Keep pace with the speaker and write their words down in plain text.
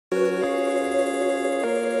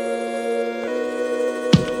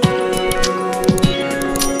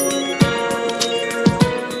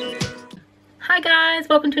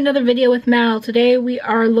welcome to another video with Mel. Today we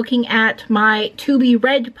are looking at my to be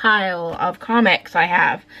read pile of comics I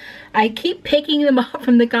have. I keep picking them up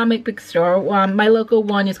from the comic book store. My local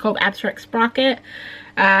one is called Abstract Sprocket.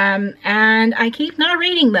 And I keep not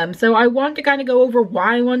reading them, so I want to kind of go over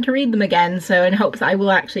why I want to read them again, so in hopes I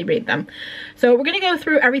will actually read them. So we're going to go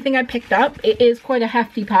through everything I picked up. It is quite a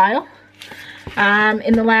hefty pile.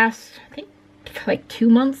 In the last, I think, like 2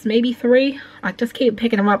 months, maybe 3. I just keep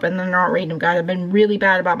picking them up and then not reading them, guys. I've been really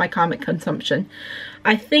bad about my comic consumption.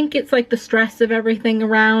 I think it's like the stress of everything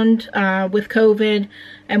around with COVID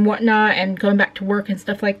and whatnot and going back to work and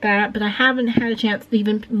stuff like that, but I haven't had a chance to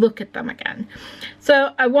even look at them again.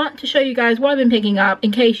 So I want to show you guys what I've been picking up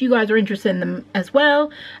in case you guys are interested in them as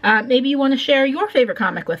well. Maybe you want to share your favorite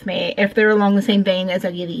comic with me if they're along the same vein as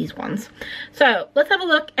any of these ones. So let's have a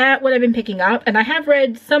look at what I've been picking up, and I have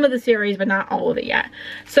read some of the series but not all of it yet.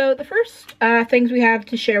 So the first things we have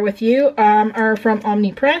to share with you are from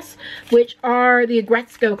Omni Press, which are the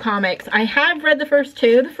Gretzko comics. I have read the first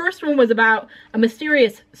 2. The first one was about a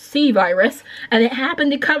mysterious sea virus, and it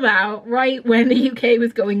happened to come out right when the UK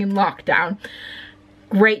was going in lockdown.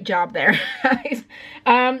 Great job there, guys.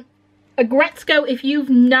 Gretzko, if you've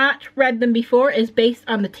not read them before, is based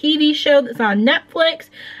on the TV show that's on Netflix,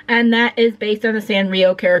 and that is based on a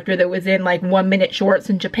Sanrio character that was in like 1-minute shorts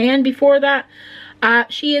in Japan before that.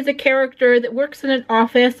 She is a character that works in an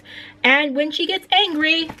office, and when she gets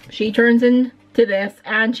angry, she turns into this,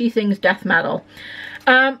 and she sings death metal.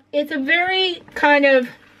 It's a very kind of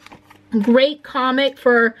great comic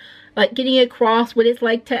for like getting across what it's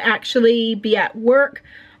like to actually be at work,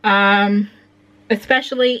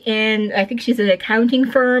 especially in, I think she's an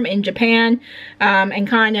accounting firm in Japan, and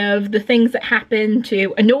kind of the things that happen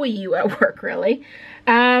to annoy you at work, really.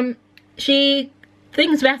 She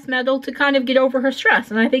sings death metal to kind of get over her stress,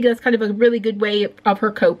 and I think that's kind of a really good way of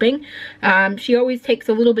her coping. She always takes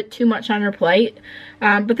a little bit too much on her plate,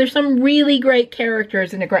 but there's some really great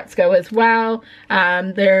characters in Gretzko as well.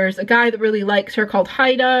 There's a guy that really likes her called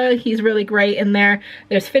Haida. He's really great in there.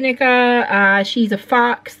 There's Finnica. She's a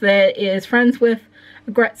fox that is friends with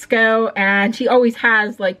Gretzko, and she always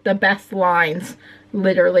has like the best lines.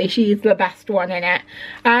 Literally, she's the best one in it.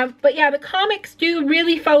 But yeah, the comics do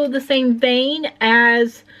really follow the same vein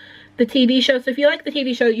as the TV show. So if you like the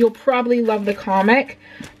TV show, you'll probably love the comic.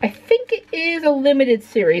 I think it is a limited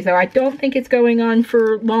series, though. I don't think it's going on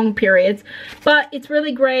for long periods. But it's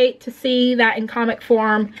really great to see that in comic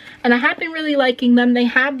form. And I have been really liking them. They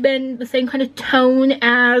have been the same kind of tone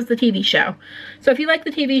as the TV show. So if you like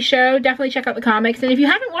the TV show, definitely check out the comics. And if you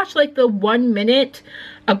haven't watched like the 1-minute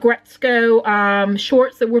Gretzko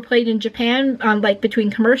shorts that were played in Japan, like between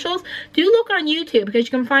commercials, do look on YouTube because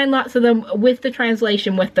you can find lots of them with the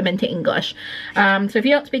translation with them into English. So if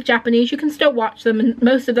you don't speak Japanese, you can still watch them, and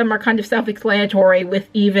most of them are kind of self-explanatory with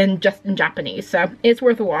even just in Japanese, so it's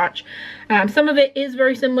worth a watch. Some of it is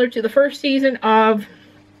very similar to the first season of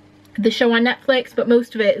the show on Netflix, but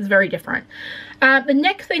most of it is very different. The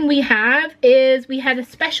next thing we have is we had a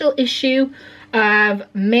special issue of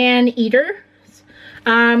Man-Eater.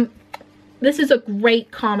 This is a great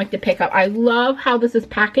comic to pick up. I love how this is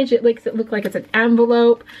packaged. It makes it look like it's an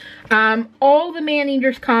envelope. All the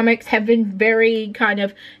Man-Eaters comics have been very kind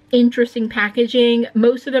of interesting packaging.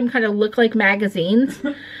 Most of them kind of look like magazines.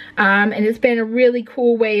 And it's been a really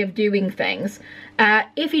cool way of doing things.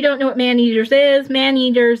 If you don't know what Man-Eaters is,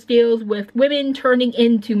 Man-Eaters deals with women turning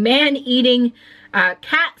into man-eating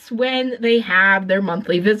cats when they have their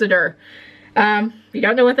monthly visitor. If you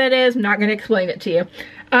don't know what that is, I'm not going to explain it to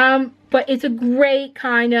you. But it's a great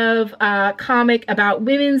kind of comic about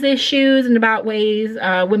women's issues and about ways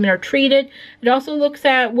women are treated. It also looks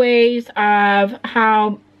at ways of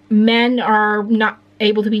how men are not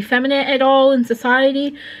able to be feminine at all in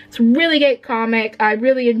society. It's a really great comic. I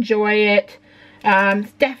really enjoy it.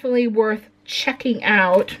 It's definitely worth checking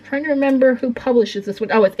out. I'm trying to remember who publishes this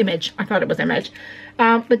one. Oh, it's Image. I thought it was Image.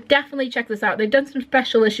 But definitely check this out. They've done some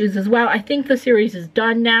special issues as well. I think the series is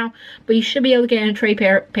done now, but you should be able to get it in a trade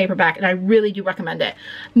paperback, and I really do recommend it.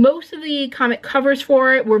 Most of the comic covers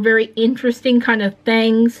for it were very interesting kind of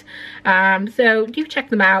things, so do check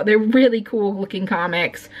them out. They're really cool looking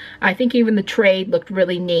comics. I think even the trade looked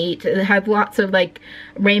really neat. It had lots of like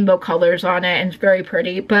rainbow colors on it, and it's very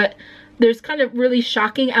pretty, but there's kind of really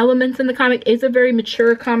shocking elements in the comic. It's a very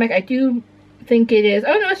mature comic. I do think it is.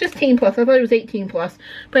 Oh no, it's just teen plus. I thought it was 18 plus,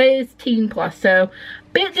 but it is teen plus, so a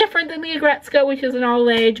bit different than the Gretzko, which is an all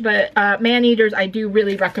age, but Man-Eaters I do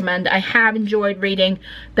really recommend. I have enjoyed reading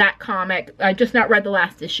that comic. I just not read the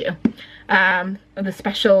last issue, the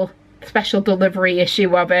special delivery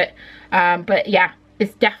issue of it, but yeah,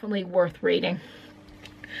 it's definitely worth reading.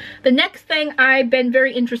 The next thing I've been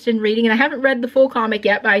very interested in reading, and I haven't read the full comic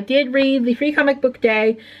yet, but I did read the Free Comic Book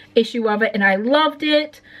Day issue of it, and I loved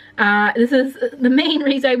it. This is the main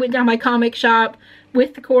reason I went down my comic shop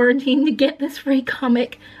with the quarantine to get this free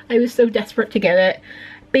comic. I was so desperate to get it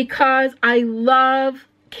because I love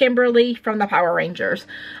Kimberly from the Power Rangers.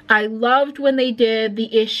 I loved when they did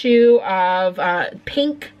the issue of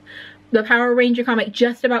Pink, the Power Ranger comic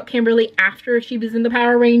just about Kimberly after she was in the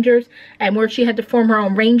Power Rangers and where she had to form her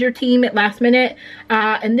own Ranger team at last minute.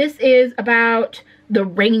 And this is about the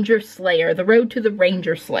Ranger Slayer, the road to the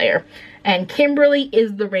Ranger Slayer. And Kimberly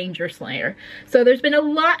is the Ranger Slayer. So there's been a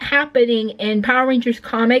lot happening in Power Rangers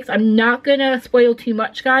comics. I'm not gonna spoil too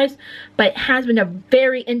much, guys, but it has been a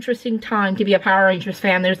very interesting time to be a Power Rangers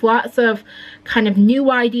fan. There's lots of kind of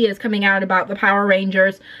new ideas coming out about the Power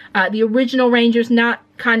Rangers. The original Rangers, not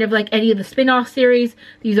kind of like any of the spin-off series.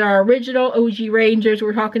 These are original OG Rangers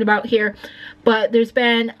we're talking about here. But there's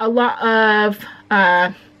been a lot of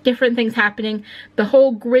different things happening. The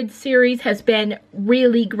whole Grid series has been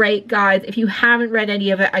really great, guys. If you haven't read any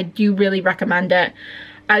of it, I do really recommend it.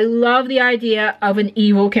 I love the idea of an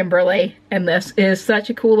evil Kimberly, and this is such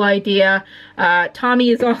a cool idea. Tommy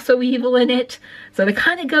is also evil in it, so they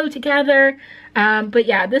kind of go together. But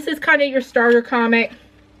yeah, this is kind of your starter comic.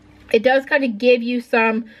 It does kind of give you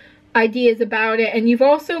some ideas about it, and you've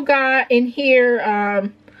also got in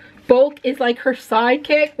here, Bulk is like her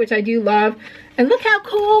sidekick, which I do love. And look how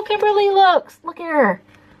cool Kimberly looks. Look at her.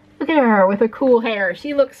 Look at her with her cool hair.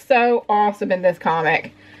 She looks so awesome in this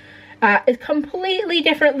comic. It's a completely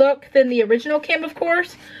different look than the original Kim, of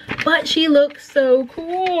course. But she looks so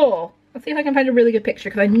cool. Let's see if I can find a really good picture,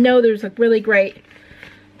 because I know there's a really great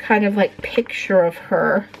kind of like picture of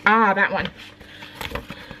her. Ah, that one.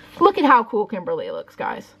 Look at how cool Kimberly looks,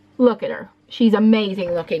 guys. Look at her. She's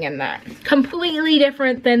amazing looking in that. Completely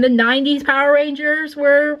different than the 90s Power Rangers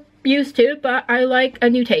were used to, but I like a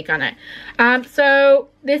new take on it. So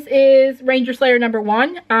this is Ranger Slayer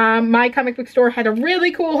 #1. My comic book store had a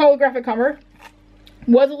really cool holographic cover.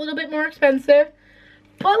 Was a little bit more expensive,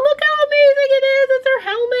 but look how amazing it is. It's her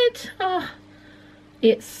helmet. Oh,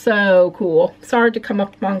 it's so cool. It's hard to come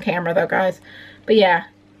up on camera though, guys. But yeah,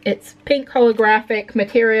 it's pink holographic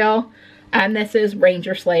material. And this is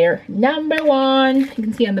Ranger Slayer #1. You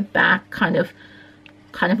can see on the back kind of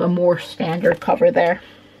a more standard cover there.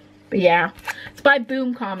 But yeah, it's by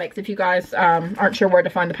Boom Comics if you guys aren't sure where to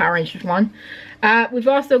find the Power Rangers one. We've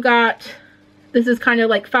also got, this is kind of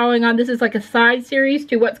like following on, this is like a side series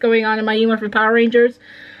to what's going on in my universe with Power Rangers.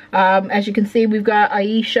 As you can see, we've got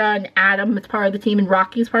Aisha and Adam as part of the team, and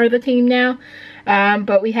Rocky's part of the team now.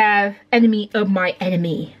 But we have Enemy of My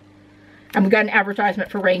Enemy. And we got an advertisement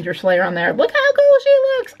for Ranger Slayer on there. Look how cool she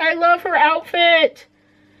looks. I love her outfit.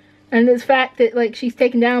 And this fact that like she's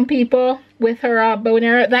taking down people with her bow and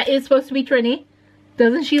arrow. That is supposed to be Trini.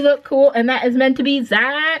 Doesn't she look cool? And that is meant to be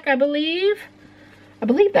Zach, I believe. I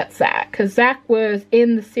believe that's Zach, because Zach was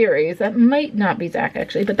in the series. That might not be Zach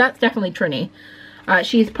actually, but that's definitely Trini.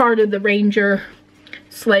 She's part of the Ranger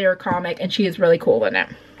Slayer comic, and she is really cool in it.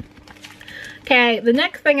 Okay, the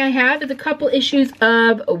next thing I have is a couple issues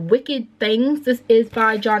of Wicked Things. This is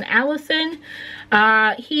by John Allison.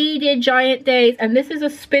 He did Giant Days, and this is a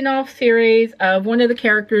spin-off series of one of the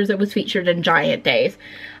characters that was featured in Giant Days.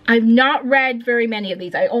 I've not read very many of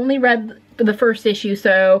these. I only read the first issue,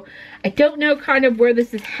 so I don't know kind of where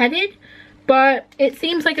this is headed, but it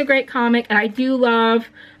seems like a great comic, and I do love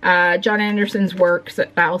John Allison's work,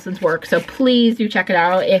 so please do check it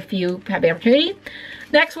out if you have the opportunity.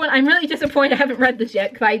 Next one, I'm really disappointed I haven't read this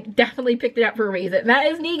yet, because I definitely picked it up for a reason. That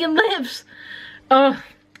is Negan Lives. Oh,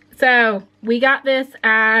 so we got this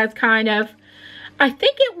as kind of, I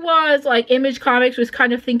think it was like Image Comics was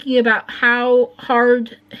kind of thinking about how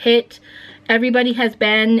hard hit everybody has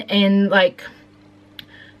been in like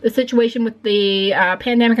the situation with the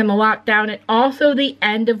pandemic and the lockdown, and also the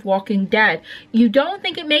end of Walking Dead. You don't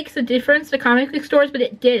think it makes a difference to comic book stores, but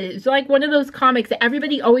it did. It's like one of those comics that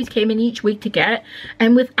everybody always came in each week to get,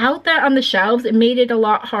 and without that on the shelves, it made it a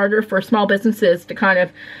lot harder for small businesses to kind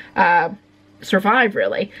of survive,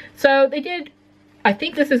 really. So they did, I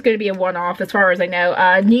think this is going to be a one-off as far as I know,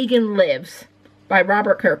 Negan Lives by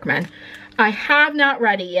Robert Kirkman. I have not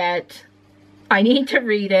read it yet. I need to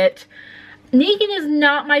read it. Negan is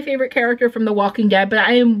not my favorite character from The Walking Dead, but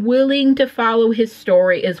I am willing to follow his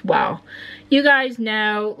story as well. You guys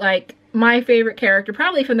know, like, my favorite character,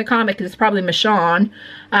 probably from the comic, is probably Michonne,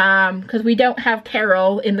 because we don't have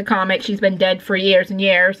Carol in the comic. She's been dead for years and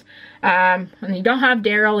years, and you don't have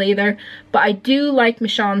Daryl either, but I do like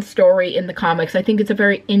Michonne's story in the comics. I think it's a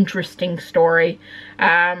very interesting story.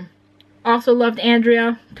 Also loved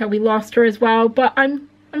Andrea, until we lost her as well, but I'm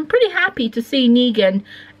I'm pretty happy to see Negan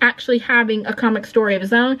actually having a comic story of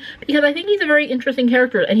his own, because I think he's a very interesting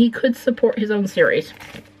character and he could support his own series.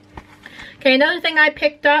 Okay, another thing I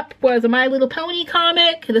picked up was a My Little Pony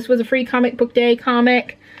comic. This was a free comic book day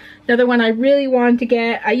comic. Another one I really wanted to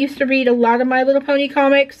get. I used to read a lot of My Little Pony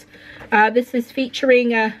comics. This is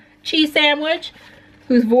featuring a Cheese Sandwich,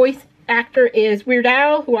 whose voice actor is Weird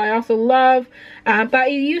Al, who I also love. But I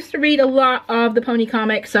used to read a lot of the Pony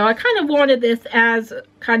comics, so I kind of wanted this as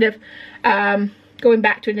kind of going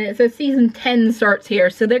back to it. And it says season 10 starts here,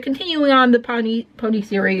 so they're continuing on the Pony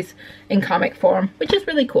series in comic form, which is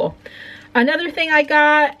really cool. Another thing I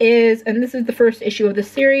got is, and this is the first issue of the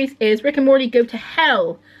series, is Rick and Morty Go to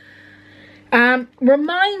Hell.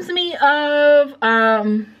 Reminds me of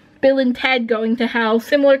Bill and Ted Going to Hell.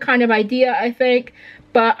 Similar kind of idea, I think.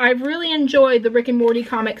 But I've really enjoyed the Rick and Morty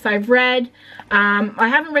comics I've read. I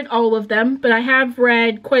haven't read all of them, but I have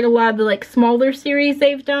read quite a lot of the like smaller series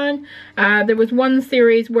they've done. There was one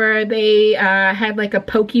series where they had like a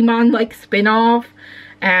Pokemon like spin-off,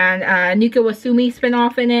 and Nico Asumi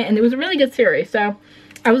spin-off in it, and it was a really good series. So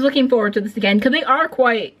I was looking forward to this again, because they are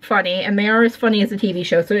quite funny, and they are as funny as the TV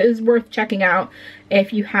show, so it is worth checking out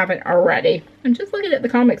if you haven't already. And just looking at the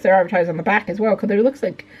comics they're advertised on the back as well, because there looks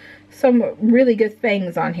like some really good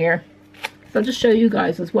things on here. So I'll just show you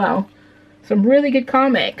guys as well. Some really good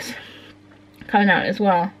comics coming out as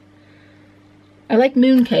well. I like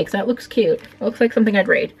Mooncakes. That looks cute. It looks like something I'd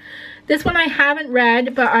read. This one I haven't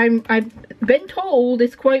read, but I've been told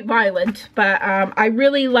it's quite violent, but I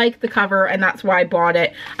really like the cover, and that's why I bought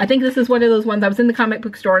it. I think this is one of those ones, I was in the comic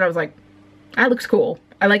book store and I was like, that looks cool.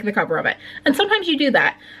 I like the cover of it. And sometimes you do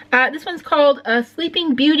that. This one's called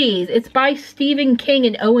Sleeping Beauties. It's by Stephen King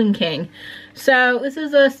and Owen King. So this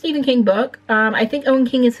is a Stephen King book. I think Owen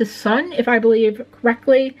King is his son, if I believe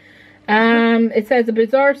correctly. It says, a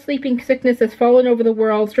bizarre sleeping sickness has fallen over the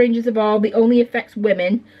world. Strangers of all, it only affects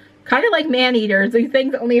women. Kind of like man-eaters, these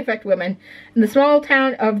things only affect women. In the small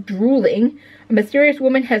town of Drooling, a mysterious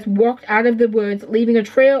woman has walked out of the woods, leaving a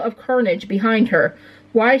trail of carnage behind her.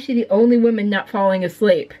 Why is she the only woman not falling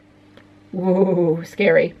asleep? Whoa,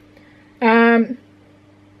 scary.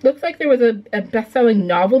 Looks like there was a best-selling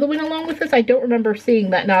novel that went along with this. I don't remember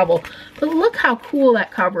seeing that novel. But look how cool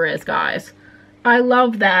that cover is, guys. I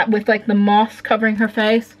love that, with like the moss covering her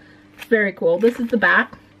face. It's very cool. This is the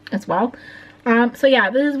back as well. So yeah,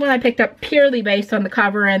 this is one I picked up purely based on the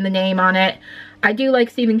cover and the name on it. I do like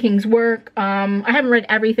Stephen King's work. I haven't read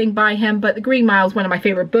everything by him, but The Green Mile is one of my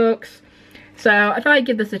favorite books. So I thought I'd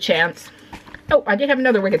give this a chance. Oh, I did have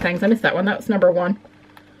another Wicked Things. I missed that one. That was number 1.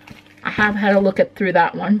 I have had a look through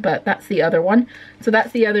that one, but that's the other one. So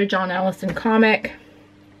that's the other John Allison comic.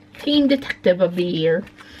 Teen Detective of the Year.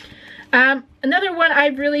 Another one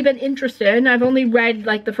I've really been interested in, I've only read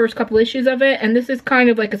like the first couple issues of it, and this is kind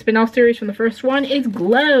of like a spin-off series from the first one, is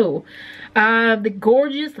Glow. The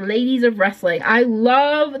Gorgeous Ladies of Wrestling. I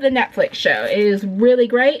love the Netflix show. It is really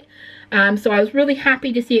great. So I was really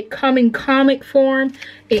happy to see it come in comic form.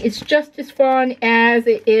 It is just as fun as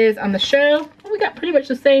it is on the show. We got pretty much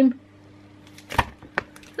the same.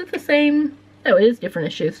 Is it the same? Oh, it is different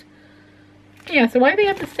issues. Yeah, so why do they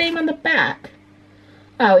have the same on the back?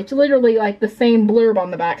 Oh, it's literally like the same blurb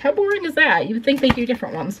on the back. How boring is that? You would think they do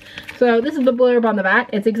different ones. So this is the blurb on the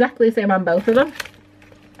back. It's exactly the same on both of them.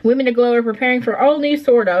 Women of Glow are preparing for all new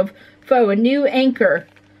sort of foe, a news anchor.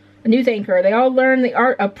 They all learn the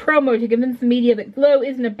art of promo to convince the media that Glow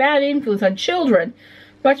isn't a bad influence on children.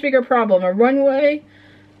 Much bigger problem. A runaway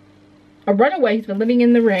who's been living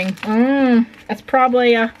in the ring. That's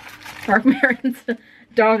probably Mark Maron's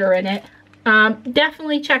daughter in it.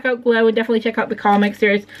 Definitely check out Glow and definitely check out the comic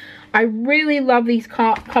series. I really love these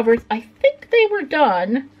covers. I think they were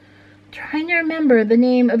done. Trying to remember the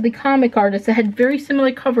name of the comic artist that had very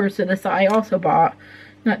similar covers to this that I also bought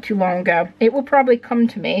not too long ago. It will probably come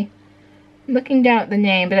to me. I'm looking down at the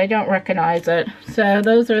name, but I don't recognize it. So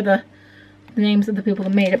those are the names of the people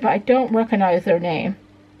that made it, but I don't recognize their name.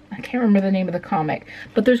 I can't remember the name of the comic.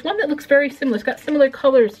 But there's one that looks very similar. It's got similar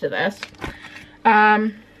colors to this.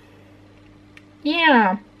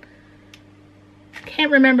 Yeah.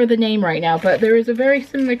 Can't remember the name right now, but there is a very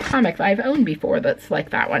similar comic that I've owned before that's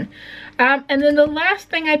like that one. And then the last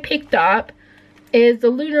thing I picked up is the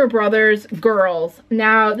Lunar Brothers Girls.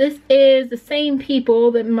 Now, this is the same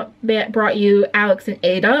people that brought you Alex and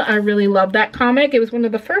Ada. I really love that comic. It was one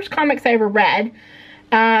of the first comics I ever read.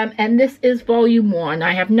 And this is volume 1.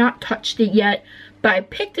 I have not touched it yet, but I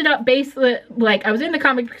picked it up basically, like, I was in the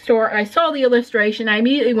comic book store, and I saw the illustration, I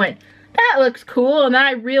immediately went, that looks cool, and then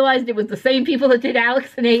I realized it was the same people that did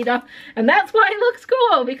Alex and Ada, and that's why it looks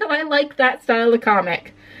cool, because I like that style of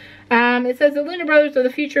comic. It says the Luna Brothers of the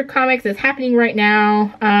Future Comics is happening right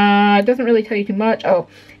now. It doesn't really tell you too much. Oh,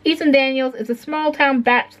 Ethan Daniels is a small-town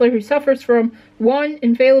bachelor who suffers from one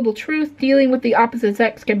infallible truth: dealing with the opposite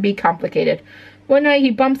sex can be complicated. One night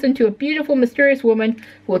he bumps into a beautiful, mysterious woman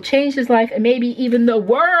who will change his life and maybe even the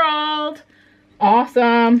world.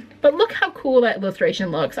 Awesome. But look how cool that illustration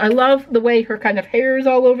looks. I love the way her kind of hair is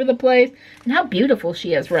all over the place and how beautiful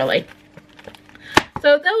she is, really.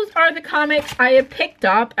 So those are the comics I have picked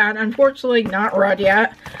up and unfortunately not read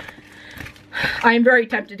yet. I'm very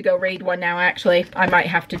tempted to go read one now, actually. I might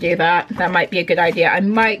have to do that. That might be a good idea. I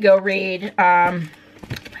might go read,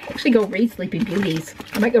 actually go read Sleeping Beauties.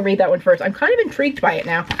 I might go read that one first. I'm kind of intrigued by it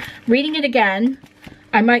now. Reading it again,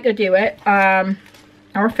 I might go do it.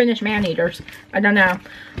 Or finish Maneaters. I don't know.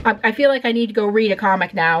 I feel like I need to go read a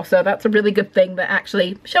comic now, so that's a really good thing that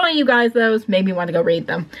actually showing you guys those made me want to go read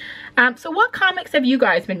them. So what comics have you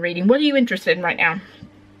guys been reading? What are you interested in right now?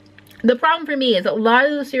 The problem for me is a lot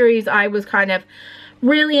of the series I was kind of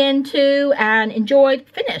really into and enjoyed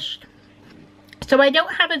finished. So I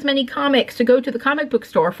don't have as many comics to go to the comic book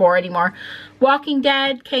store for anymore. Walking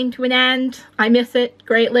Dead came to an end. I miss it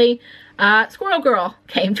greatly. Squirrel Girl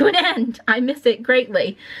came to an end. I miss it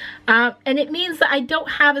greatly. And it means that I don't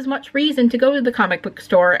have as much reason to go to the comic book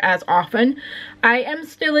store as often. I am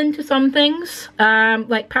still into some things,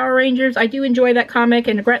 like Power Rangers. I do enjoy that comic,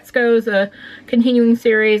 and Gretzko's a continuing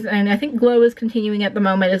series, and I think Glow is continuing at the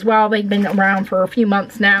moment as well. They've been around for a few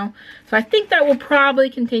months now, so I think that will probably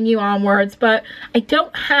continue onwards, but I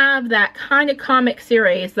don't have that kind of comic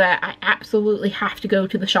series that I absolutely have to go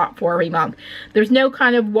to the shop for every month. There's no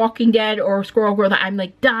kind of Walking Dead or Squirrel Girl that I'm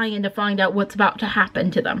like dying to find out what's about to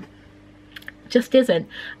happen to them. Just isn't.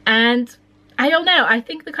 And I don't know, I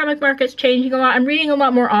think the comic market's changing a lot. I'm reading a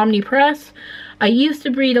lot more Omnipress. I used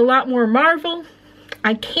to read a lot more Marvel.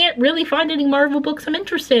 I can't really find any Marvel books I'm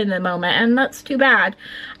interested in at the moment, and that's too bad.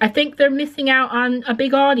 I think they're missing out on a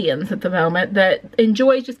big audience at the moment that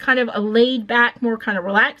enjoys just kind of a laid back, more kind of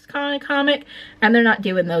relaxed kind of comic, and they're not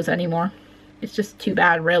doing those anymore. It's just too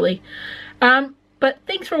bad, really. But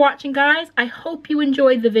thanks for watching, guys. I hope you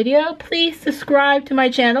enjoyed the video. Please subscribe to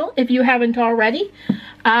my channel if you haven't already.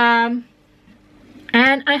 And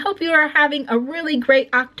I hope you are having a really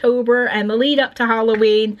great October and the lead up to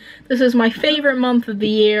Halloween. This is my favorite month of the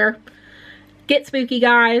year. Get spooky,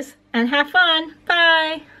 guys, and have fun.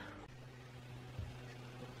 Bye.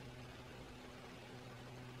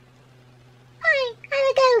 Hi,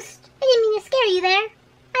 I'm a ghost. I didn't mean to scare you there.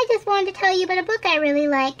 I just wanted to tell you about a book I really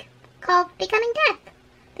like called Becoming Death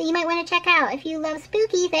that you might want to check out if you love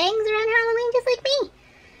spooky things around Halloween just like me.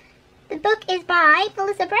 The book is by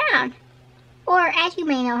Melissa Brown, or as you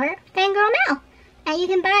may know her, Fangirl Mel, and you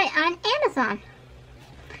can buy it on Amazon.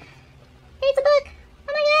 It's a book.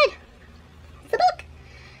 Oh my god. It's a book.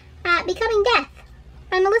 Becoming Death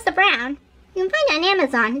by Melissa Brown. You can find it on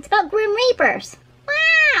Amazon. It's about Grim Reapers.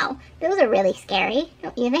 Wow! Those are really scary,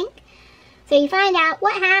 don't you think? So you find out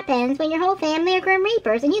what happens when your whole family are Grim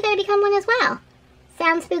Reapers, and you gotta become one as well.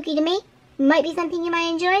 Sounds spooky to me. Might be something you might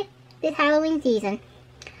enjoy this Halloween season.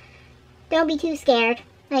 Don't be too scared,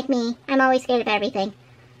 like me. I'm always scared of everything.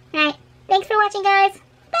 Alright, thanks for watching, guys.